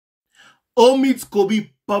Omid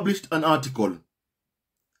Scobie published an article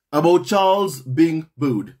about Charles being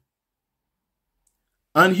booed.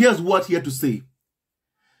 And here's what he had to say.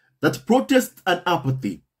 That protest and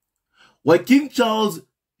apathy, why King Charles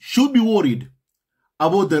should be worried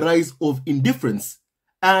about the rise of indifference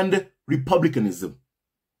and republicanism.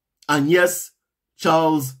 And yes,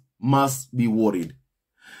 Charles must be worried.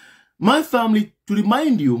 My family, to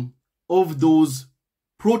remind you of those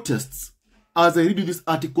protests as I read you this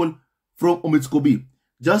article from Omid Scobie.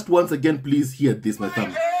 Just once again, please hear this, my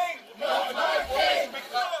family.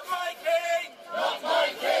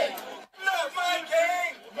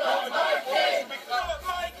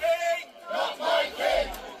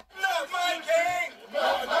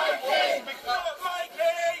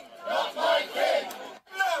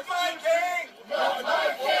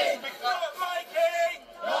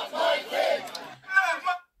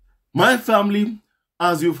 My family,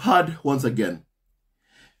 as you've heard once again,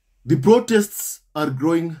 the protests are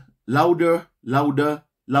growing louder, louder,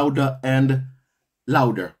 louder, and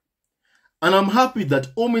louder. And I'm happy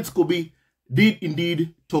that Omid Scobie did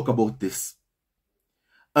indeed talk about this.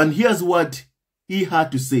 And here's what he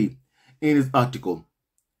had to say in his article.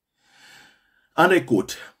 And I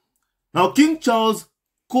quote, "Now King Charles'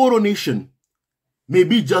 coronation may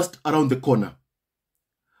be just around the corner,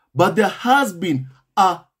 but there has been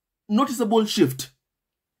a noticeable shift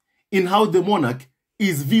in how the monarch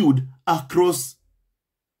is viewed across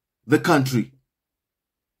the country.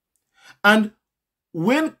 And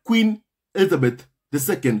when Queen Elizabeth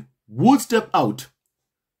II would step out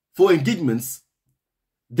for engagements,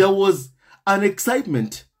 there was an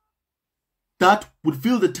excitement that would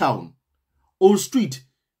fill the town or street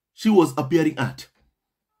she was appearing at.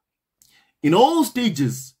 In all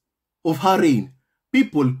stages of her reign,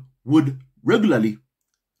 people would regularly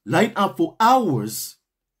line up for hours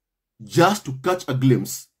just to catch a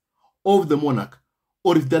glimpse of the monarch,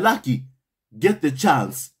 or if they're lucky, get the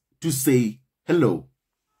chance to say hello.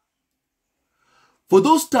 For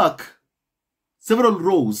those stuck several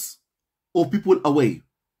rows of people away,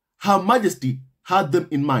 Her Majesty had them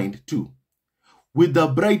in mind too, with the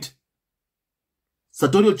bright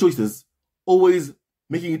sartorial choices always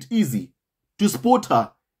making it easy to spot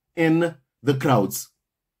her in the crowds.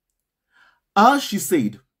 As she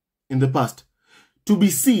said in the past, to be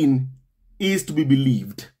seen is to be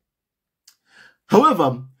believed.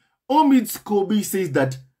 However, Omid Scobie says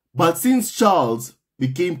that, but since Charles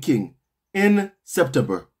became king in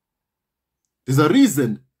September, there's a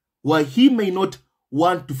reason why he may not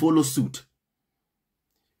want to follow suit.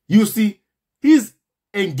 You see, his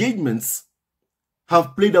engagements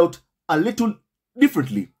have played out a little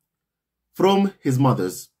differently from his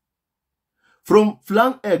mother's. From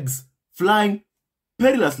flung eggs flying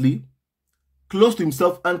perilously close to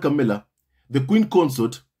himself and Camilla, the Queen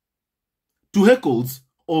Consort, to heckles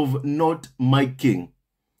of "Not My King."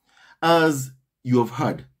 As you have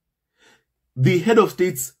heard, the head of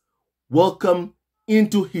state's welcome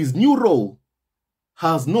into his new role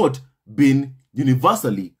has not been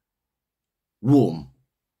universally warm.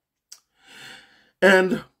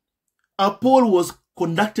 And a poll was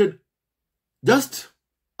conducted just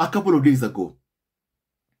a couple of days ago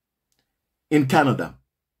in Canada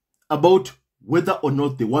about whether or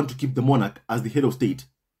not they want to keep the monarch as the head of state.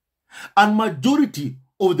 And majority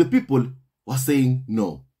of the people were saying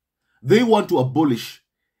no. They want to abolish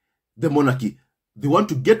the monarchy. They want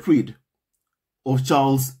to get rid of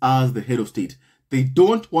Charles as the head of state. They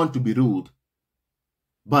don't want to be ruled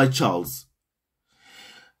by Charles.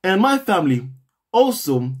 And my family,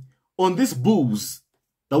 also on this booze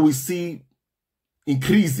that we see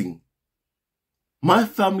increasing, my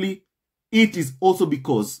family, it is also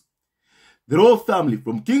because the royal family,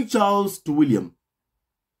 from King Charles to William,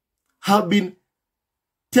 have been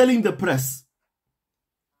telling the press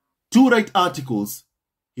to write articles,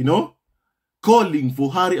 calling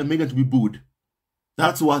for Harry and Meghan to be booed.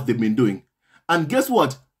 That's what they've been doing. And guess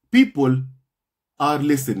what? People are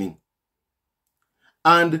listening.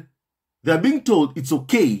 And they're being told it's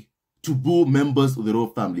okay to boo members of the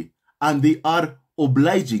royal family. And they are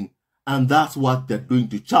obliging. And that's what they're doing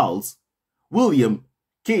to Charles, William,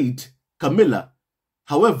 Kate, Camilla.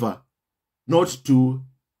 However, not to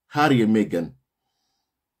Harry and Meghan.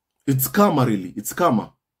 It's karma, really. It's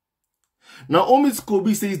karma. Now, Omid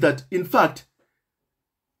Scobie says that, in fact,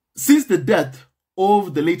 since the death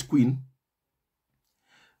of the late Queen,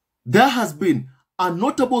 there has been a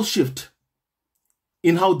notable shift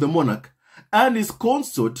in how the monarch and his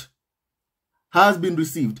consort has been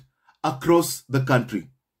received across the country.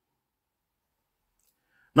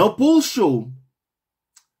 Now, polls show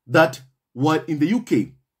that while in the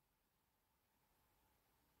UK,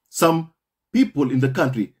 some people in the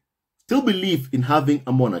country still believe in having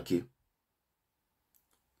a monarchy.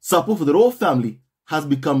 Support for the royal family has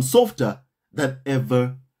become softer than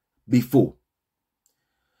ever before.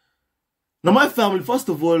 Now, my family, first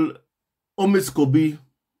of all, Miss Kobe,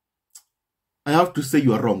 I have to say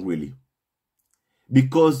you are wrong, really.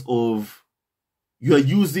 Because of you are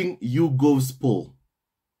using YouGov's poll,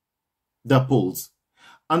 the polls.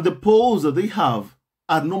 And the polls that they have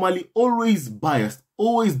are normally always biased,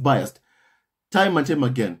 time and time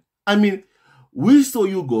again. I mean, we saw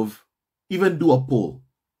YouGov even do a poll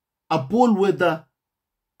whether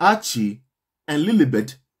Archie and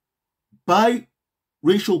Lilibet,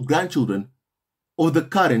 biracial grandchildren of the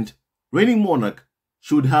current reigning monarch,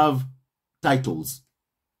 should have titles,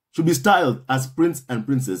 should be styled as prince and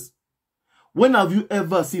princess. When have you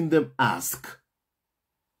ever seen them ask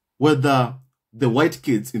whether the white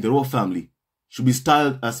kids in the royal family should be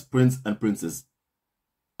styled as prince and princess?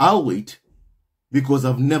 I'll wait, because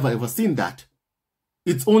I've never ever seen that.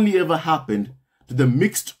 It's only ever happened to the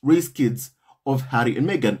mixed race kids of Harry and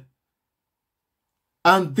Meghan.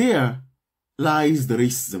 And there lies the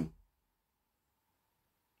racism.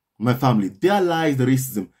 My family, there lies the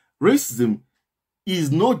racism. Racism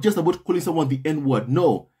is not just about calling someone the N-word.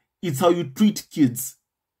 No, it's how you treat kids,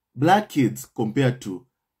 black kids compared to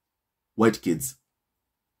white kids.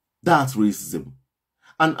 That's racism.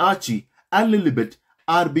 And Archie and Lilibet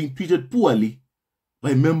are being treated poorly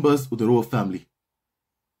by members of the royal family.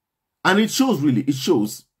 And it shows, really, it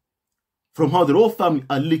shows from how the royal family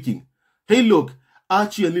are leaking. Hey, look,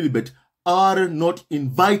 Archie and Lilibet are not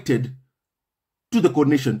invited to the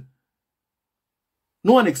coronation.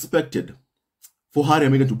 No one expected for Harry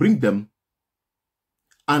and Meghan to bring them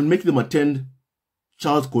and make them attend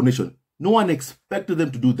Charles' coronation. No one expected them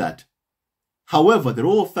to do that. However, the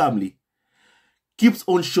royal family keeps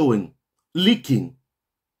on showing, leaking,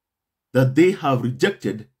 that they have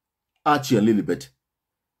rejected Archie and Lilibet.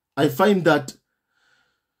 I find that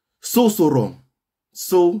so wrong.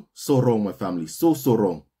 So wrong, my family. So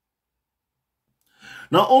wrong.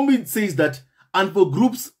 Now, Omid says that, and for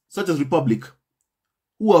groups such as Republic,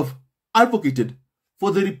 who have advocated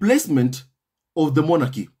for the replacement of the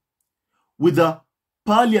monarchy with a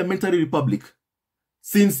parliamentary republic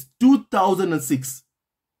since 2006,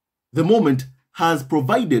 the moment has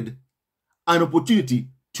provided an opportunity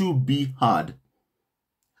to be heard.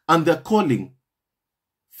 And they're calling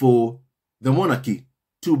for the monarchy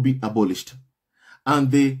to be abolished.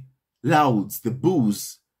 And the louds, the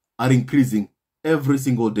boos are increasing every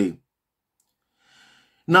single day.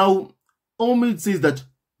 Now, Omid says that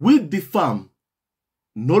with the farm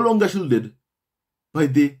no longer shielded by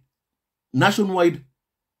the nationwide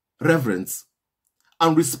reverence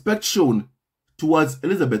and respect shown towards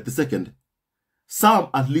Elizabeth II, some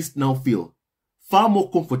at least now feel far more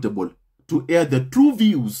comfortable to air their true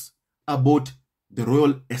views about the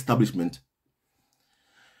royal establishment.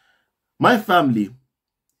 My family,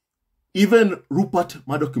 even Rupert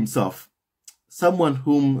Murdoch himself, someone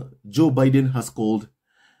whom Joe Biden has called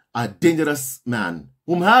a dangerous man,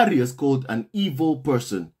 whom Harry has called an evil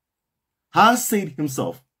person, has said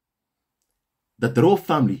himself that the royal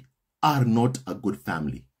family are not a good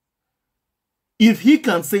family. If he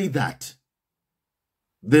can say that,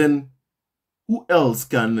 then who else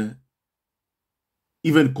can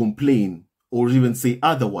even complain or even say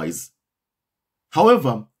otherwise?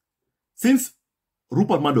 However, since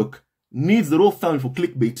Rupert Murdoch needs the royal family for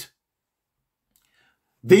clickbait,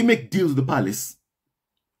 they make deals with the palace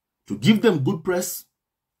to give them good press,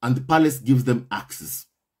 and the palace gives them access.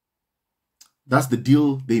 That's the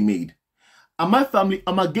deal they made. And my family,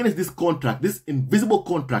 I'm against this contract, this invisible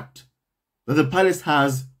contract that the palace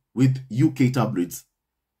has with UK tabloids.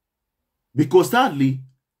 Because sadly,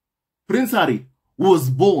 Prince Harry was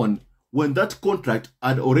born when that contract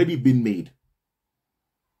had already been made.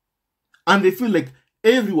 And they feel like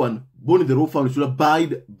everyone born in the royal family should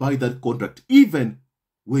abide by that contract, even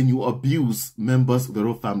when you abuse members of the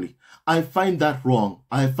royal family. I find that wrong.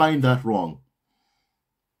 I find that wrong.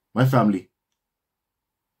 My family.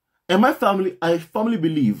 And my family, I firmly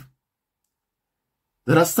believe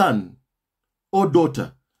that a son or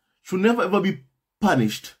daughter should never ever be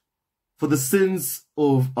punished for the sins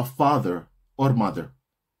of a father or mother.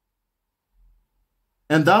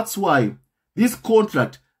 And that's why this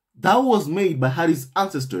contract that was made by Harry's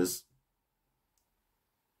ancestors,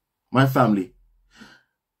 my family,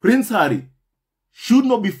 Prince Harry should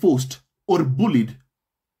not be forced or bullied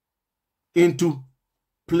into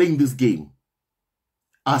playing this game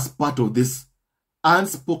as part of this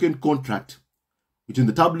unspoken contract between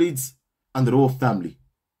the tabloids and the royal family.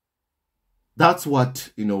 That's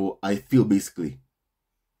what, I feel basically.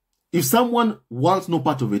 If someone wants no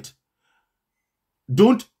part of it,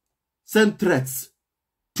 don't send threats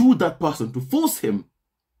to that person to force him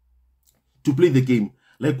to play the game,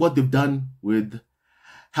 like what they've done with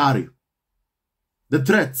Harry. The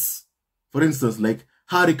threats, for instance, like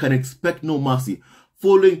Harry can expect no mercy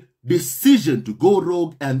following decision to go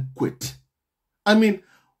rogue and quit. I mean,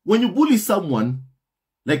 when you bully someone,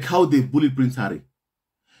 like how they bullied Prince Harry,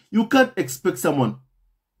 you can't expect someone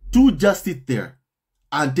to just sit there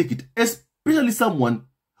and take it, especially someone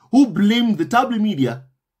who blamed the tabloid media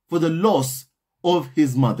for the loss of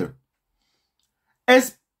his mother.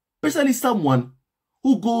 Especially someone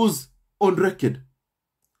who goes on record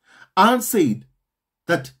and said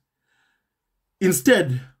that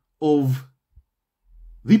instead of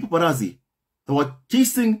the paparazzi that were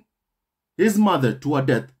chasing his mother to her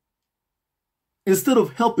death, instead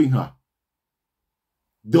of helping her,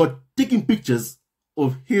 they were taking pictures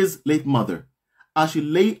of his late mother as she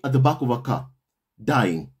lay at the back of her car,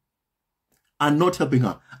 dying, and not helping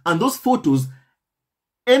her. And those photos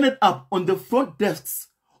ended up on the front desks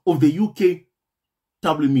of the UK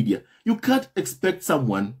tabloid media. You can't expect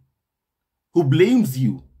someone who blames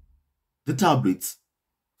you, the tabloids,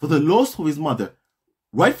 for the loss of his mother,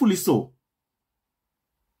 rightfully so,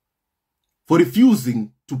 for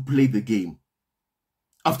refusing to play the game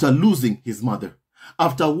after losing his mother,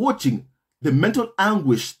 after watching the mental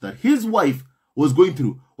anguish that his wife was going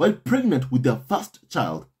through while pregnant with their first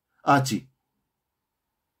child, Archie.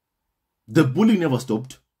 The bullying never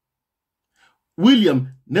stopped.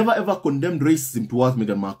 William never ever condemned racism towards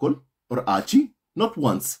Meghan Markle or Archie, not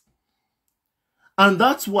once. And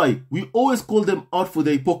that's why we always call them out for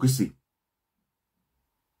their hypocrisy.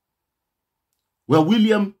 Where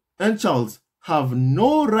William and Charles have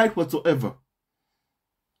no right whatsoever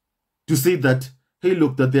to say that, hey,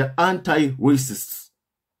 look, that they're anti-racists,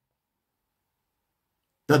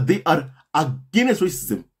 that they are against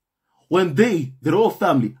racism, when they, the royal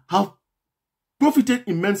family, have profited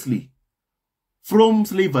immensely from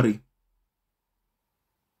slavery,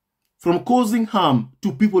 from causing harm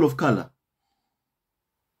to people of color.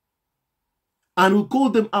 And we call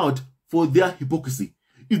them out for their hypocrisy.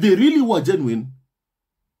 If they really were genuine,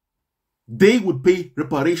 they would pay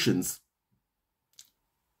reparations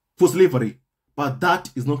for slavery. But that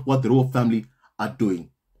is not what the royal family are doing.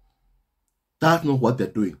 That's not what they're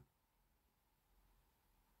doing.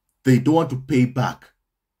 They don't want to pay back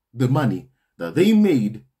the money that they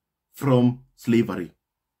made from slavery.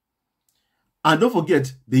 And don't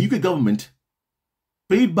forget, the UK government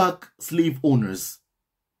paid back slave owners.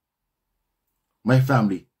 My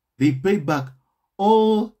family, they paid back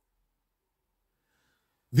all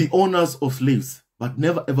the owners of slaves, but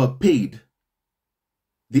never ever paid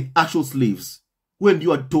the actual slaves who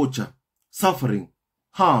endured torture, suffering,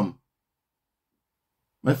 harm.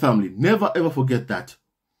 My family, never ever forget that.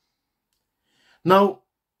 Now,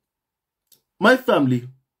 my family,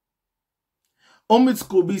 Omid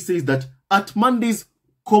Scobie says that at Monday's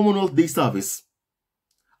Commonwealth Day service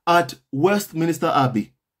at Westminster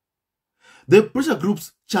Abbey, the pressure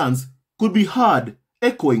group's chants could be heard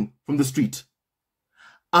echoing from the street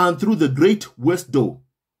and through the Great West Door,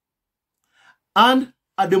 and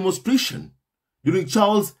a demonstration during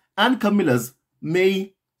Charles and Camilla's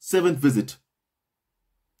May 7th visit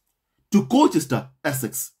to Colchester,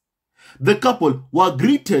 Essex. The couple were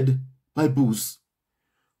greeted by boos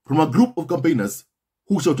from a group of campaigners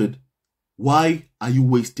who shouted, "Why are you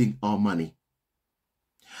wasting our money?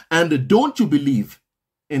 And don't you believe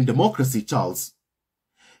in democracy, Charles?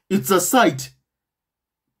 It's a sight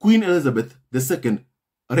Queen Elizabeth II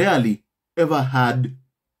rarely ever had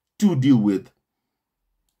to deal with.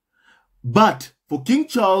 But for King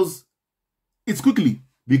Charles, it's quickly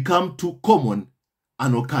become too common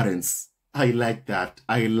an occurrence." I like that.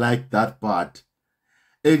 I like that part.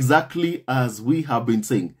 Exactly as we have been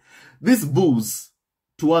saying, these boos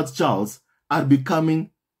towards Charles are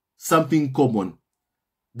becoming something common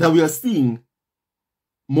that we are seeing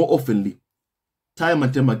more oftenly, time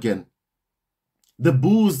and time again. The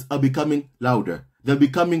boos are becoming louder. They're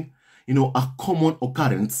becoming, a common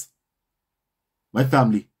occurrence. My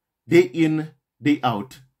family, day in, day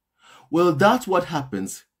out. Well, that's what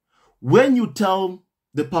happens when you tell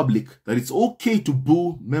the public that it's okay to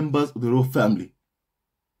boo members of the royal family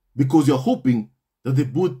because you're hoping that they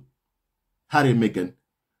boo Harry and Meghan.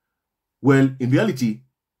 Well, in reality,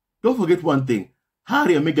 don't forget one thing.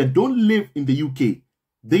 Harry and Meghan don't live in the UK.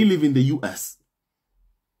 They live in the US.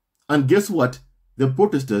 And guess what? The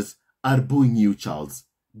protesters are booing you, Charles.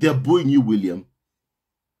 They're booing you, William.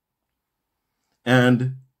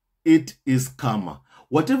 And it is karma.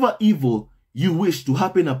 Whatever evil you wish to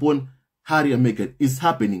happen upon Harry and Meghan is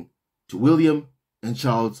happening to William and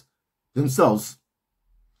Charles themselves.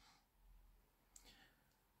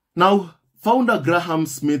 Now, founder Graham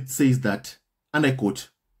Smith says that, and I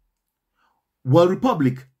quote, "While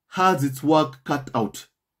Republic has its work cut out,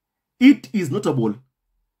 it is notable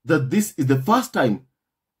that this is the first time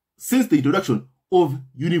since the introduction of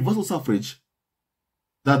universal suffrage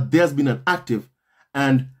that there has been an active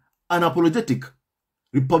and unapologetic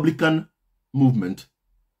Republican movement."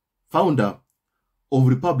 Founder of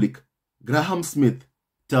Republic, Graham Smith,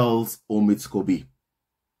 tells Omid Scobie.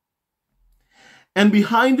 And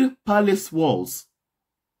behind palace walls,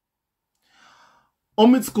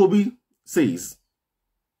 Omid Scobie says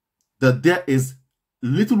that there is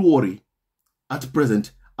little worry at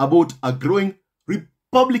present about a growing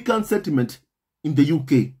Republican sentiment in the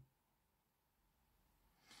UK.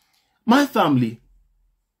 My family,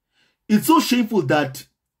 it's so shameful that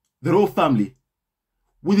the royal family,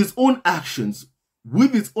 with its own actions,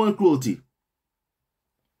 with its own cruelty,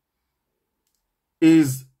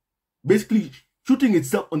 is basically shooting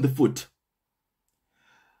itself on the foot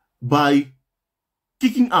by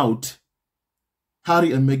kicking out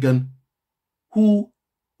Harry and Meghan, who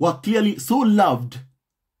were clearly so loved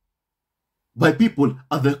by people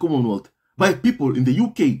at the Commonwealth, by people in the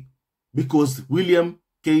UK, because William,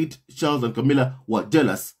 Kate, Charles, and Camilla were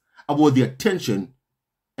jealous about the attention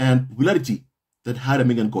and popularity that Harry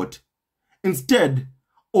and Meghan got, instead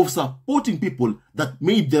of supporting people that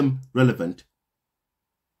made them relevant.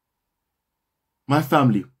 My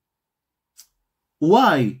family,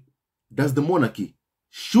 why does the monarchy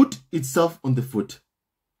shoot itself on the foot?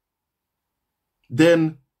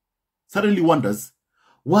 Then suddenly wonders,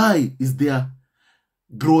 why is there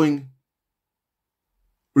growing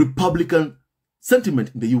Republican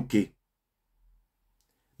sentiment in the UK?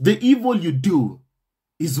 The evil you do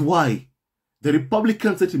is why the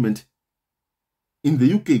Republican sentiment in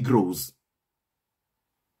the UK grows.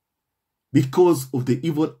 Because of the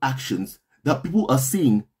evil actions that people are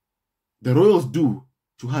seeing the royals do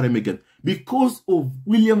to Harry and Meghan. Because of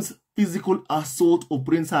William's physical assault of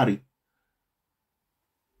Prince Harry.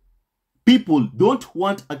 People don't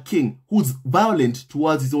want a king who's violent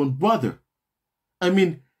towards his own brother. I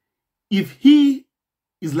mean, if he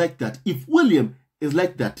is like that, if William is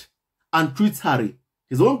like that and treats Harry,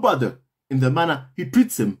 his own brother, in the manner he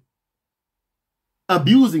treats him,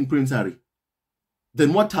 abusing Prince Harry,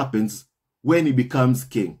 then what happens when he becomes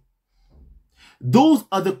king? Those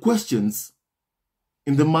are the questions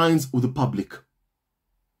in the minds of the public.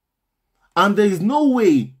 And there is no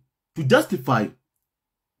way to justify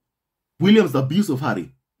William's abuse of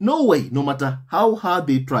Harry. No way, no matter how hard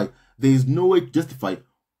they try, there is no way to justify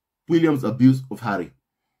William's abuse of Harry.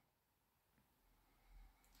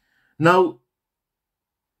 Now,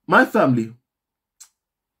 my family,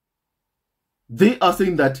 they are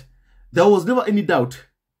saying that there was never any doubt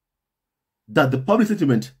that the public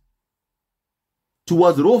sentiment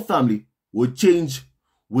towards the royal family would change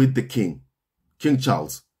with the king, King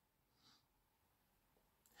Charles.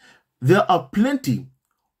 There are plenty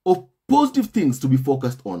of positive things to be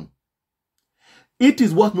focused on. It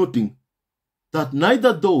is worth noting that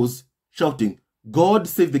neither those shouting, "God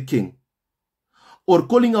save the king," or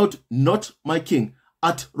calling out, "Not my king,"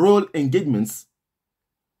 at royal engagements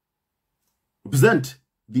represent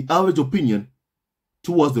the average opinion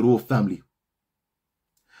towards the royal family.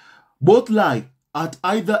 Both lie at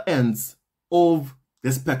either ends of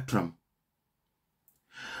the spectrum.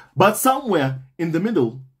 But somewhere in the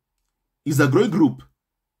middle is a growing group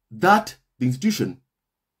that the institution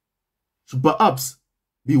should perhaps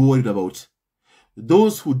be worried about.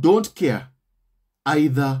 Those who don't care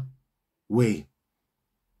either way.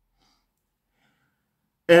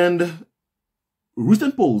 And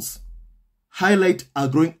recent polls highlight a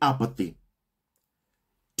growing apathy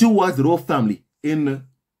towards the royal family in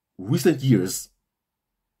recent years.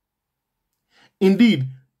 Indeed,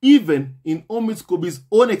 even in Omid Scobie's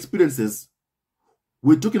own experiences,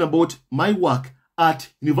 we're talking about my work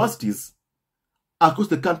at universities across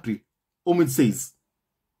the country, Omid says,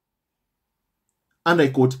 and I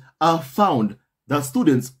quote, "I've found that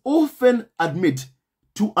students often admit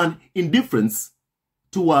to an indifference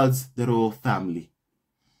towards the royal family."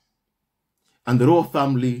 And the royal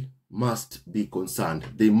family must be concerned.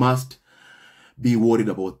 They must be worried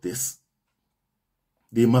about this.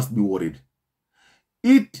 They must be worried.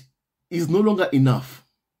 It is no longer enough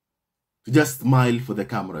to just smile for the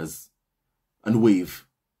cameras and wave.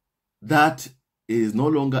 That is no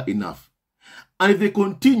longer enough. And if they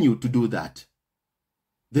continue to do that,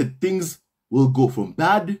 then things will go from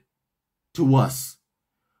bad to worse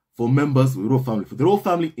for members of the royal family. For the royal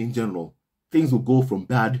family in general, things will go from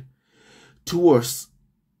bad to worse.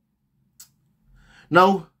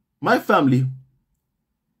 Now, my family,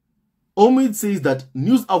 Omid says that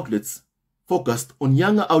news outlets focused on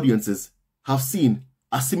younger audiences have seen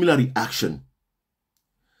a similar reaction.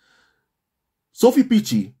 Sophie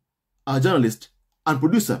Peachy, a journalist and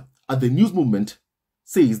producer at the News Movement,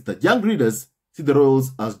 says that young readers see the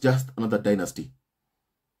royals as just another dynasty.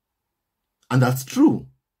 And that's true.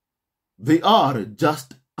 They are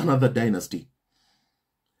just another dynasty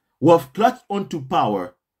who have clutched onto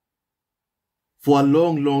power for a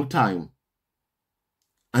long, long time,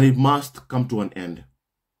 and it must come to an end.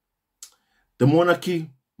 The monarchy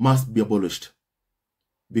must be abolished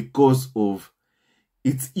because of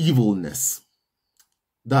its evilness.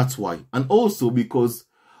 That's why. And also because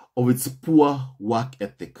of its poor work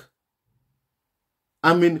ethic.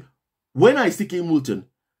 I mean, when I see Kay Moulton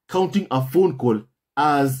counting a phone call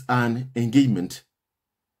as an engagement,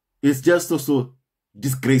 it's just so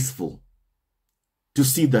disgraceful to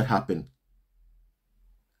see that happen.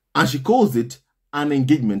 And she calls it an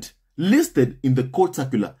engagement listed in the court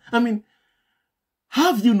circular. I mean,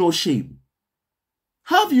 have you no shame?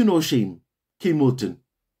 Have you no shame, Kay Moulton,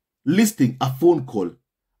 listing a phone call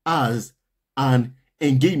as an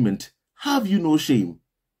engagement? Have you no shame?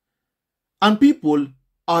 And people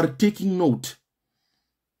are taking note.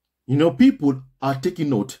 You know, people are taking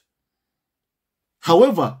note.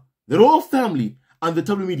 However, the royal family and the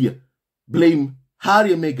tabloid media blame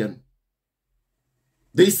Harry and Meghan.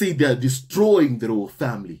 They say they are destroying the royal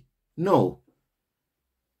family. No.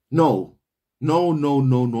 No. No, no,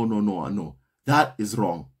 no, no, no, no, no. That is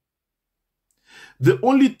wrong. The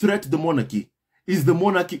only threat to the monarchy is the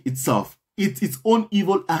monarchy itself. It's its own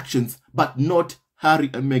evil actions, but not Harry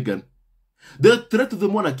and Meghan. The threat to the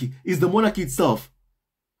monarchy is the monarchy itself,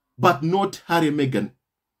 but not Harry and Meghan.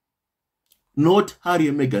 Not Harry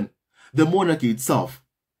and Meghan. The monarchy itself.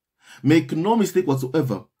 Make no mistake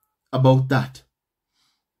whatsoever about that,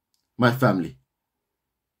 my family.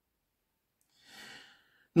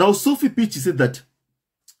 Now, Sophie Peachy said that,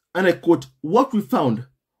 and I quote, "What we found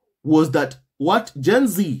was that what Gen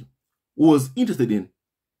Z was interested in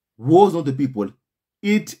was not the people.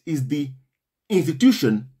 It is the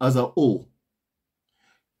institution as a whole.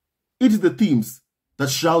 It is the themes that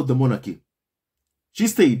shroud the monarchy," she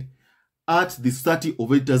said at the Society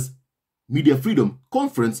of Editors Media Freedom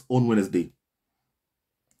Conference on Wednesday,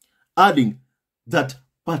 adding that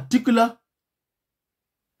particular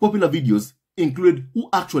popular videos included who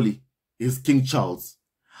actually is King Charles,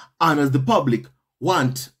 and as the public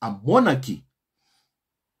want a monarchy.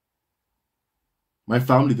 My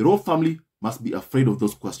family, the royal family, must be afraid of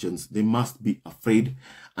those questions. They must be afraid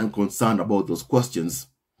and concerned about those questions.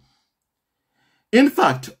 In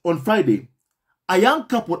fact, on Friday, a young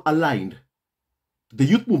couple aligned the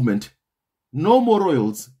youth movement, No More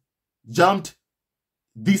Royals, jumped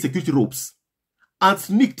the security ropes and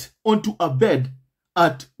sneaked onto a bed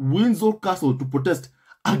at Windsor Castle to protest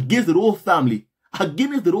against the royal family,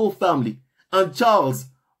 and Charles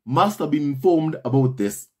must have been informed about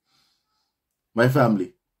this. My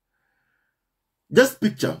family, just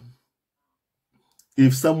picture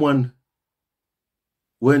if someone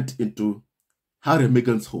went into Harry and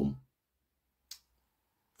Meghan's home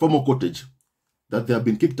from a cottage that they have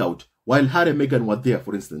been kicked out while Harry and Meghan were there,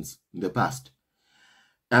 for instance, in the past,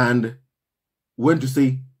 and went to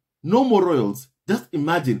say, "No more royals." Just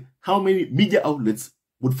imagine how many media outlets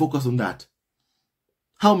would focus on that.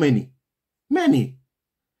 How many? Many.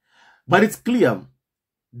 But it's clear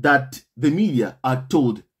that the media are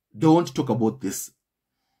told, don't talk about this.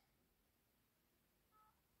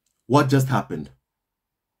 What just happened?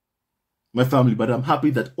 My family, but I'm happy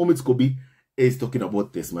that Omid Scobie is talking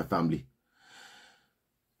about this, my family.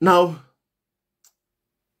 Now,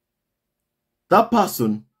 that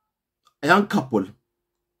person, a young couple,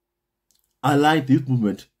 aligned the youth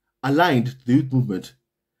movement,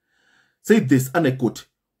 said this, and I quote,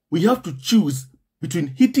 "We have to choose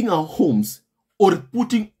between heating our homes or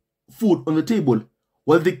putting food on the table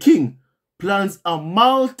while the king plans a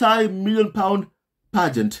multi-million-pound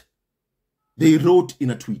pageant," they wrote in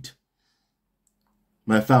a tweet.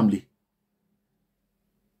 My family.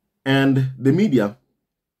 And the media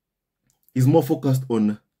is more focused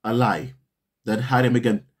on a lie that Harry and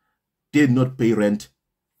Meghan did not pay rent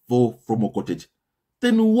from a cottage.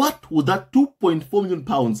 Then what was that 2.4 million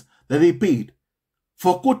pounds that they paid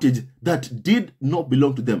for a cottage that did not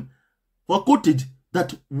belong to them? For a cottage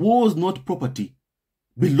that was not property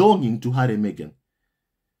belonging to Harry and Meghan.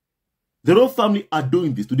 The royal family are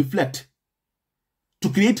doing this to deflect, to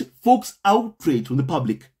create folks' outrage from the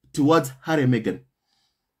public towards Harry and Meghan.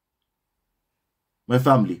 My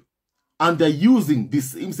family. And they're using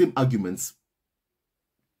these same arguments.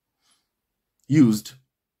 used.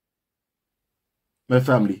 My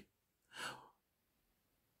family,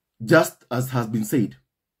 just as has been said,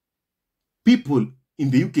 people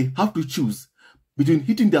in the UK have to choose between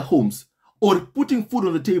heating their homes or putting food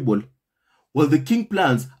on the table while the king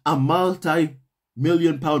plans a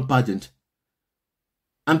multi-million-pound pageant.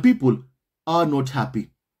 And people are not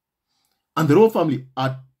happy. And the royal family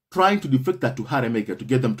are trying to deflect that to Harry and Meghan to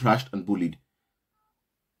get them trashed and bullied.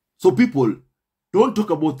 So people don't talk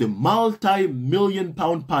about the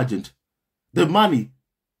multi-million-pound pageant, the money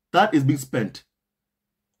that is being spent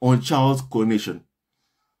on Charles' coronation.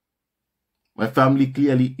 My family,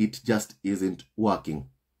 clearly it just isn't working.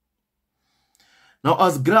 Now,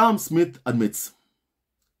 as Graham Smith admits,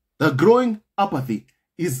 the growing apathy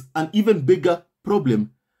is an even bigger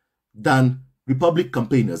problem than Republic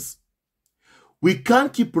campaigners. We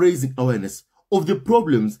can't keep raising awareness of the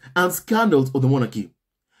problems and scandals of the monarchy,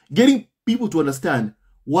 getting people to understand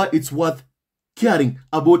why it's worth caring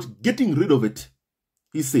about getting rid of it,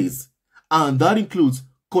 he says. And that includes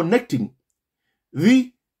connecting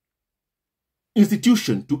the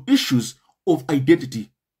institution to issues of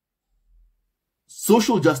identity,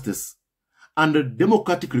 social justice, and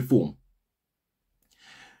democratic reform.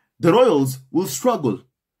 The royals will struggle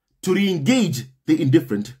to re-engage the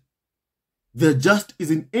indifferent. There just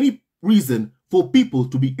isn't any reason for people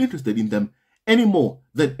to be interested in them any more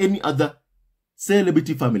than any other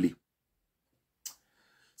celebrity family.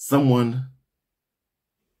 Someone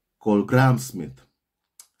called Graham Smith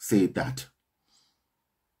said that.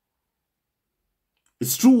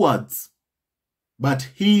 It's true words, but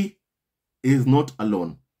he is not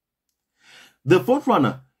alone. The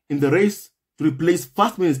frontrunner in the race to replace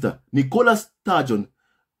First Minister Nicola Sturgeon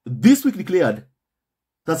this week declared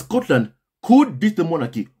that Scotland could ditch the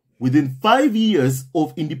monarchy within 5 years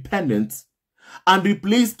of independence and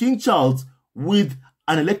replace King Charles with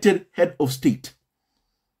an elected head of state.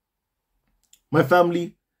 My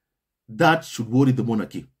family, that should worry the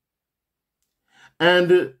monarchy.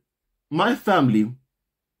 And my family,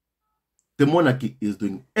 the monarchy is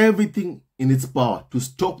doing everything in its power to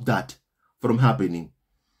stop that from happening.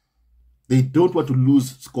 They don't want to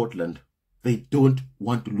lose Scotland. They don't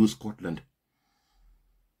want to lose Scotland.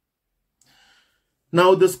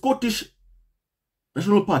 Now, the Scottish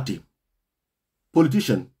National Party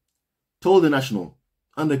politician told the National,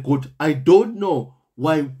 and I quote, "I don't know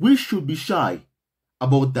why we should be shy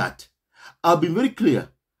about that. I've been very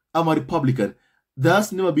clear. I'm a Republican.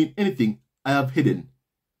 There's never been anything I have hidden."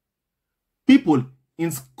 People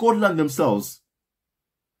in Scotland themselves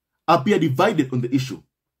appear divided on the issue,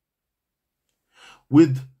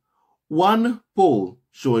 with one poll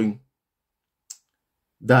showing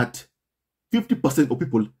that 50% of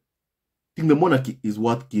people think the monarchy is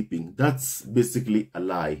worth keeping. That's basically a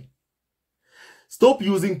lie. Stop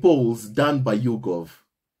using polls done by YouGov.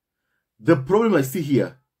 The problem I see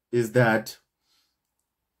here is that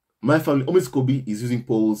my family, Omid Scobie, is using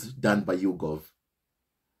polls done by YouGov.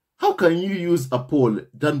 How can you use a poll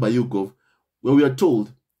done by YouGov where we are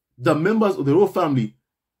told the members of the royal family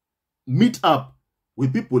meet up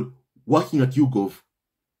with people working at YouGov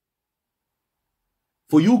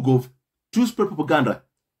for YouGov to spread propaganda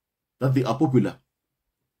that they are popular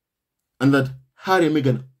and that Harry and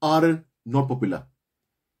Meghan are not popular?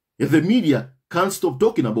 Yet the media can't stop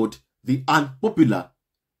talking about the unpopular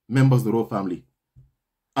members of the royal family,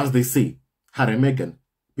 as they say, Harry and Meghan,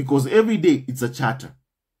 because every day it's a chatter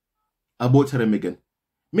about Harry and Meghan.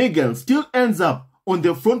 Meghan still ends up on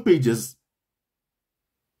the front pages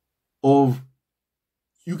of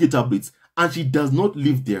UK tabloids, and she does not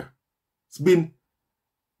live there. It's been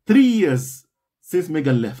 3 years since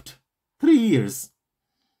Meghan left. 3 years.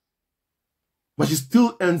 But she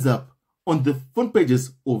still ends up on the front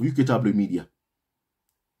pages of UK tabloid media.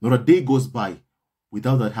 Not a day goes by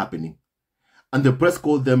without that happening. And the press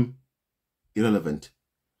called them irrelevant.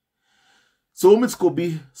 So Omid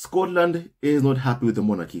Scobie, Scotland is not happy with the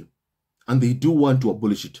monarchy, and they do want to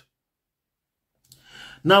abolish it.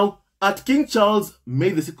 Now, at King Charles' May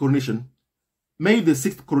the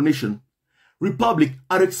 6th coronation, Republic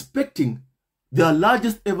are expecting their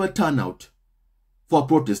largest ever turnout for a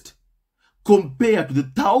protest compared to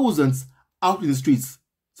the thousands out in the streets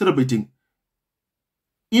celebrating.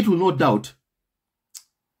 It will no doubt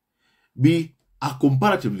be a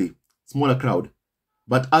comparatively smaller crowd,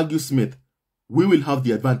 but argues Smith, we will have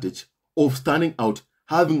the advantage of standing out,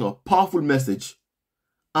 having a powerful message,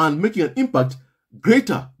 and making an impact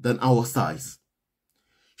greater than our size,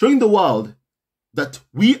 showing the world that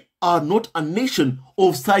we are not a nation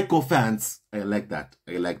of sycophants. I like that.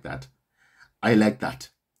 I like that. I like that.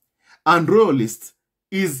 And royalists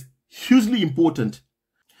is hugely important.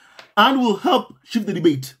 and will help shift the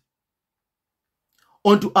debate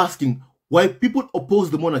onto asking why people oppose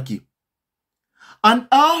the monarchy. And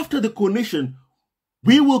after the coronation,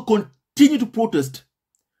 we will continue to protest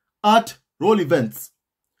at royal events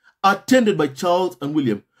attended by Charles and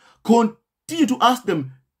William, continue to ask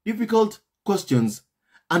them difficult questions,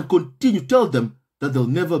 and continue to tell them that they'll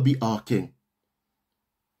never be our king.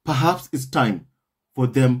 Perhaps it's time for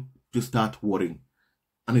them to start worrying.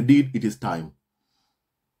 And indeed, it is time.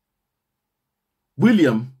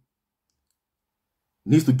 William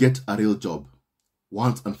needs to get a real job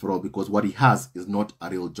once and for all, because what he has is not a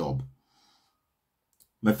real job.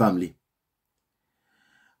 My family.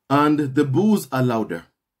 And the boos are louder.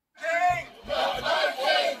 King! Not my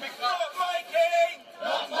king! Not my king!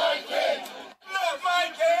 Not my king! Not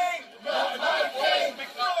my king! Not my king!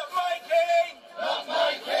 Not my king! Not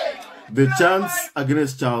my king! The chants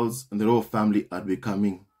against Charles and the royal family are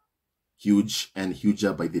becoming huge and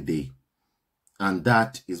huger by the day. And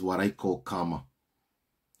that is what I call karma.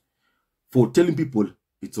 For telling people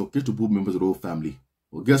it's okay to boo members of the royal family.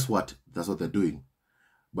 Well, guess what? That's what they're doing.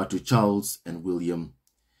 But to Charles and William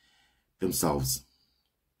themselves.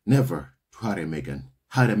 Never to Harry and Meghan.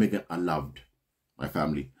 Harry and Meghan are loved, my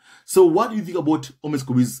family. So what do you think about Omes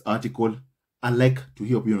Kubi's article? I'd like to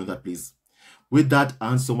hear your opinion on that, please. With that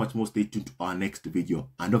and so much more, stay tuned to our next video.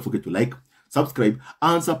 And don't forget to like, subscribe,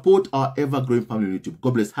 and support our ever-growing family on YouTube.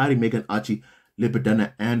 God bless Harry, Meghan, Archie,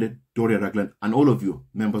 Lepedana, and Doria Ragland, and all of you,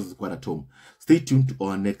 members of the squad at home. Stay tuned to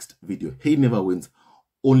our next video. Hate never wins.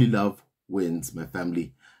 Only love wins, my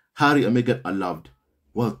family. Harry and Meghan are loved.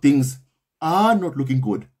 Well, things are not looking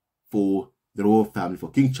good for the royal family, for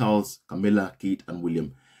King Charles, Camilla, Kate, and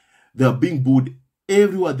William. They are being booed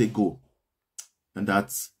everywhere they go. And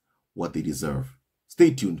that's what they deserve.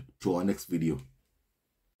 Stay tuned to our next video.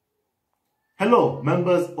 Hello,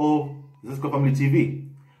 members of Zesco Family TV.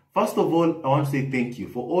 First of all, I want to say thank you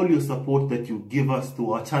for all your support that you give us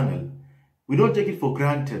to our channel. We don't take it for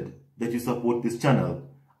granted that you support this channel.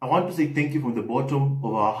 I want to say thank you from the bottom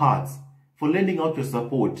of our hearts for lending out your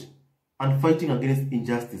support and fighting against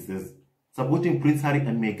injustices, supporting Prince Harry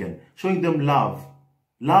and Meghan, showing them love.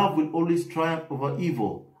 Love will always triumph over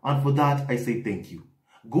evil, and for that I say thank you.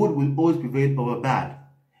 Good will always prevail over bad.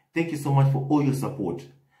 Thank you so much for all your support.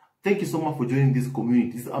 Thank you so much for joining this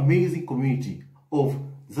community, this amazing community of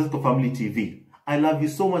Zesco Family TV. I love you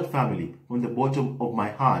so much, family, from the bottom of my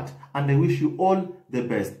heart, and I wish you all the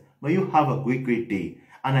best. May you have a great day,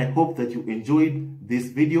 and I hope that you enjoyed this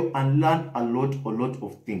video and learned a lot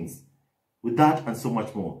of things. With that and so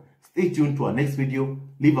much more, stay tuned to our next video.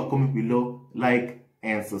 Leave a comment below, like,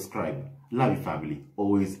 and subscribe. Love you, family,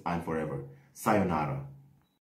 always and forever. Sayonara.